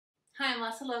Hi, I'm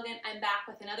Lesley Logan. I'm back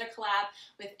with another collab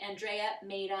with Andrea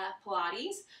Maida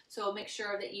Pilates. So make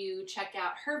sure that you check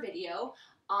out her video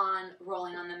on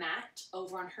rolling on the mat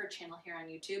over on her channel here on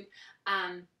YouTube.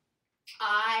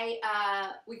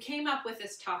 We came up with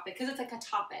this topic because it's like a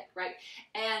topic, right?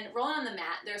 And rolling on the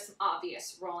mat, there's some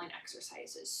obvious rolling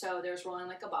exercises. So there's rolling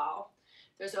like a ball,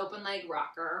 there's open leg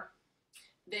rocker,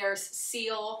 there's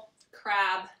seal,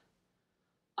 crab,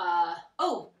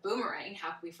 boomerang,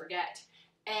 how could we forget?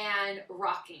 And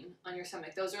rocking on your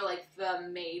stomach. Those are like the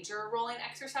major rolling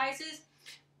exercises.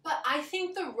 But I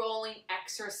think the rolling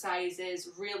exercises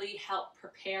really help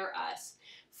prepare us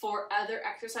for other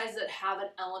exercises that have an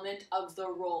element of the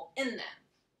roll in them.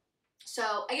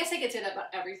 So I guess I could say that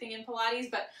about everything in Pilates,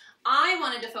 but I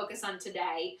wanted to focus on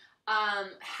today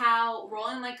how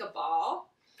rolling like a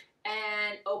ball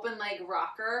and open leg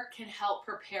rocker can help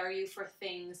prepare you for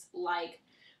things like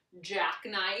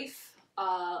jackknife,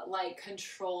 like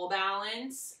control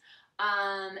balance,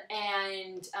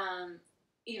 and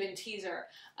even teaser.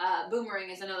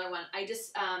 Boomerang is another one. I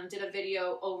just did a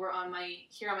video over on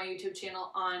here on my YouTube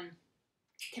channel on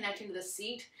connecting to the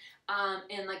seat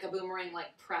in like a boomerang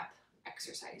like prep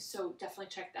exercise. So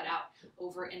definitely check that out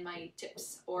over in my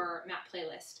tips or mat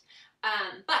playlist.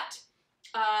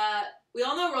 We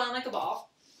all know rolling like a ball.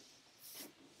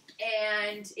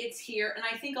 And it's here, and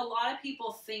I think a lot of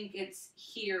people think it's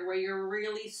here where you're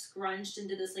really scrunched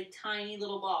into this like tiny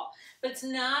little ball, but it's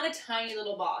not a tiny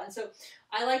little ball. And so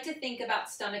I like to think about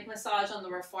stomach massage on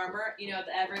the reformer. You know,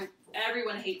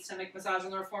 everyone hates stomach massage on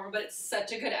the reformer, but it's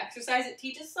such a good exercise. It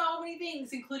teaches so many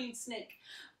things, including snake.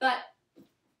 But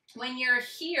when you're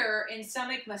here in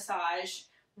stomach massage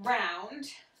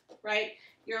round, right,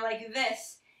 you're like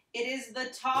this. It is the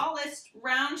tallest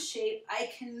round shape I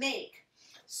can make.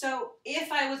 So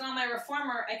if I was on my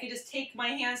reformer, I could just take my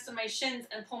hands to my shins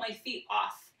and pull my feet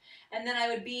off. And then I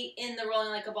would be in the rolling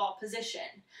like a ball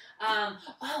position.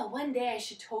 One day I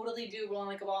should totally do rolling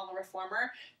like a ball on the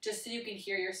reformer just so you can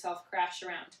hear yourself crash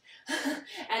around.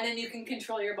 And then you can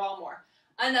control your ball more.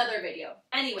 Another video.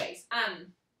 Anyways,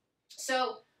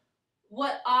 so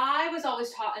what I was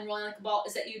always taught in rolling like a ball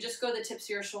is that you just go the tips of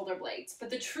your shoulder blades. But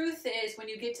the truth is when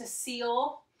you get to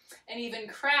seal and even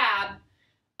crab,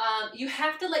 you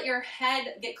have to let your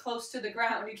head get close to the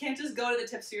ground. You can't just go to the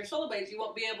tips of your shoulder blades. You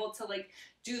won't be able to like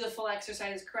do the full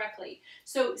exercise correctly.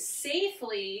 So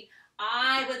safely,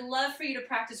 I would love for you to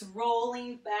practice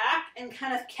rolling back and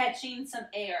kind of catching some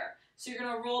air. So you're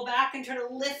gonna roll back and try to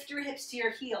lift your hips to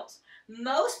your heels.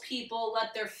 Most people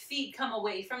let their feet come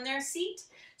away from their seat.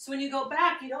 So when you go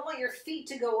back, you don't want your feet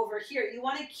to go over here. You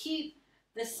wanna keep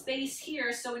the space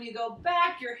here so when you go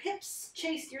back, your hips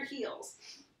chase your heels.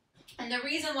 And the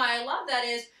reason why I love that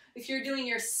is if you're doing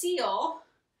your seal,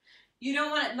 you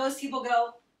don't want it, most people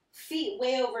go feet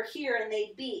way over here and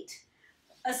they beat.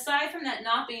 Aside from that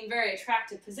not being very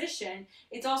attractive position,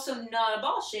 it's also not a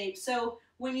ball shape. So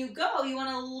when you go, you want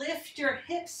to lift your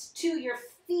hips to your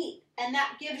feet, and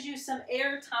that gives you some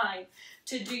air time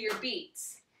to do your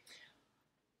beats.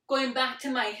 Going back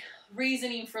to my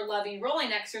reasoning for loving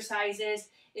rolling exercises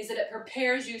is that it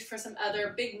prepares you for some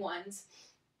other big ones.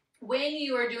 When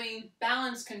you are doing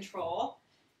balance control,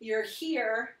 you're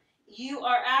here, you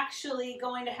are actually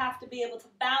going to have to be able to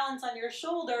balance on your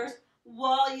shoulders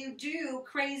while you do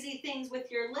crazy things with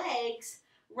your legs,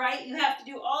 right? You have to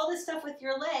do all this stuff with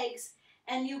your legs,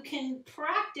 and you can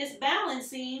practice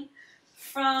balancing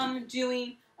from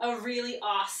doing a really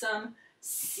awesome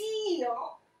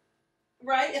seal,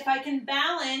 right? If I can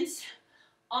balance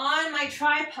on my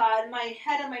tripod, my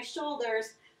head and my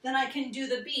shoulders, then I can do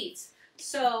the beats.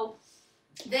 So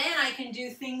then I can do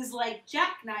things like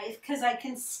jackknife because I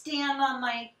can stand on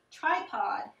my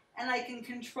tripod and I can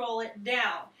control it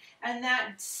down. And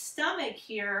that stomach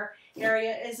here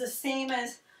area is the same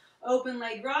as open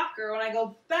leg rocker. When I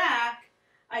go back,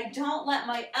 I don't let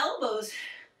my elbows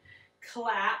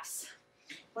collapse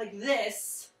like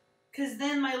this because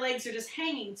then my legs are just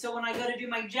hanging. So when I go to do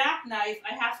my jackknife,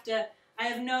 I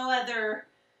have no other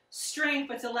strength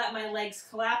but to let my legs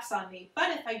collapse on me.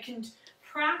 But if I can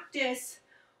practice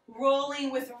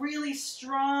rolling with really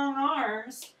strong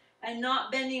arms and not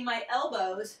bending my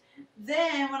elbows,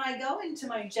 then when I go into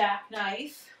my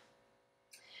jackknife,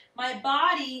 my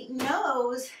body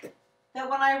knows that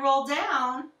when I roll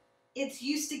down, it's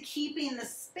used to keeping the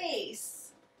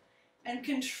space and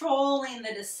controlling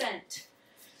the descent.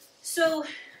 So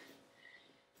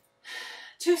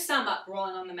to sum up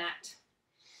rolling on the mat,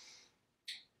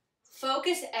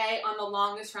 focus A on the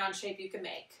longest round shape you can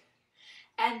make,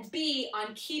 and B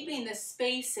on keeping the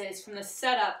spaces from the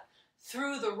setup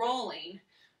through the rolling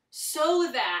so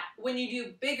that when you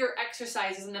do bigger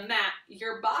exercises in the mat,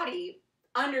 your body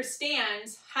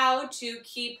understands how to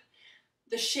keep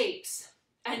the shapes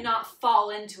and not fall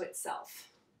into itself.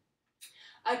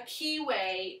 A key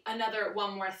way,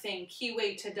 one more thing, key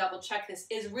way to double check this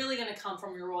is really going to come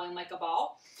from your rolling like a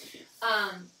ball.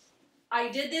 I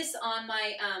did this on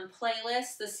my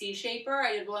playlist, the C-Shaper.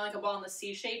 I did rolling like a ball in the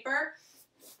C-Shaper.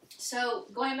 So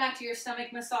going back to your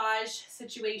stomach massage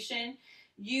situation,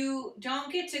 you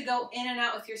don't get to go in and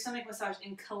out with your stomach massage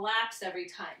and collapse every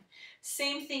time.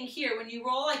 Same thing here. When you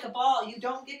roll like a ball, you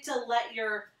don't get to let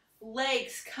your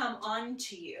legs come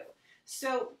onto you.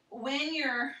 So when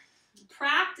you're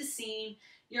practicing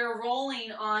your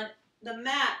rolling on the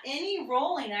mat, any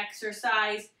rolling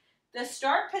exercise, the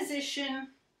start position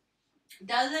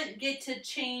doesn't get to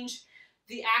change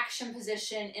the action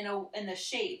position in the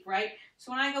shape, right?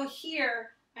 So when I go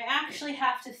here, I actually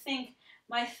have to think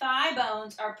my thigh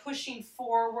bones are pushing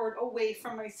forward away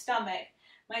from my stomach.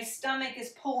 My stomach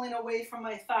is pulling away from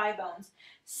my thigh bones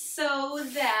so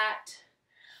that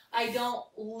I don't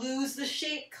lose the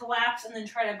shape, collapse, and then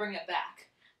try to bring it back.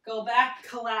 Go back,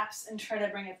 collapse, and try to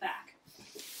bring it back.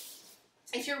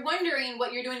 If you're wondering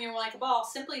what you're doing, you're like a ball,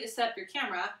 simply just set up your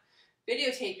camera,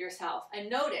 videotape yourself, and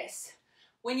notice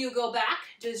when you go back,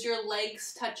 does your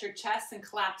legs touch your chest and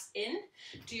collapse in?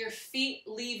 Do your feet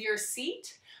leave your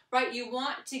seat? Right, you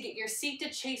want to get your seat to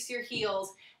chase your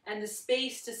heels and the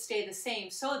space to stay the same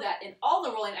so that in all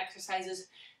the rolling exercises,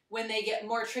 when they get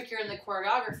more trickier in the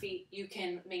choreography, you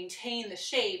can maintain the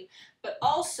shape, but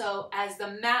also as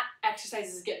the mat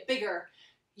exercises get bigger,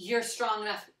 you're strong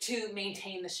enough to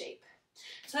maintain the shape.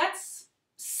 So that's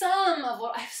some of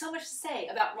what I have so much to say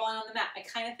about rolling on the mat. I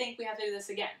kind of think we have to do this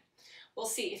again. We'll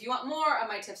see. If you want more of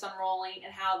my tips on rolling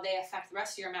and how they affect the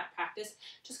rest of your mat practice,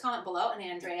 just comment below and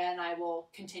Andrea and I will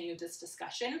continue this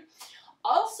discussion.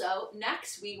 Also,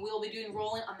 next week we'll be doing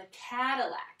rolling on the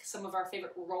Cadillac, some of our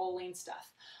favorite rolling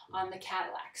stuff on the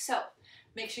Cadillac. So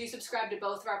make sure you subscribe to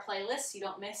both of our playlists so you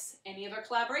don't miss any of our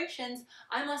collaborations.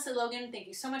 I'm Lesley Logan. Thank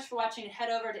you so much for watching, and head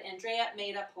over to Andrea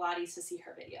Made Up Pilates to see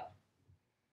her video.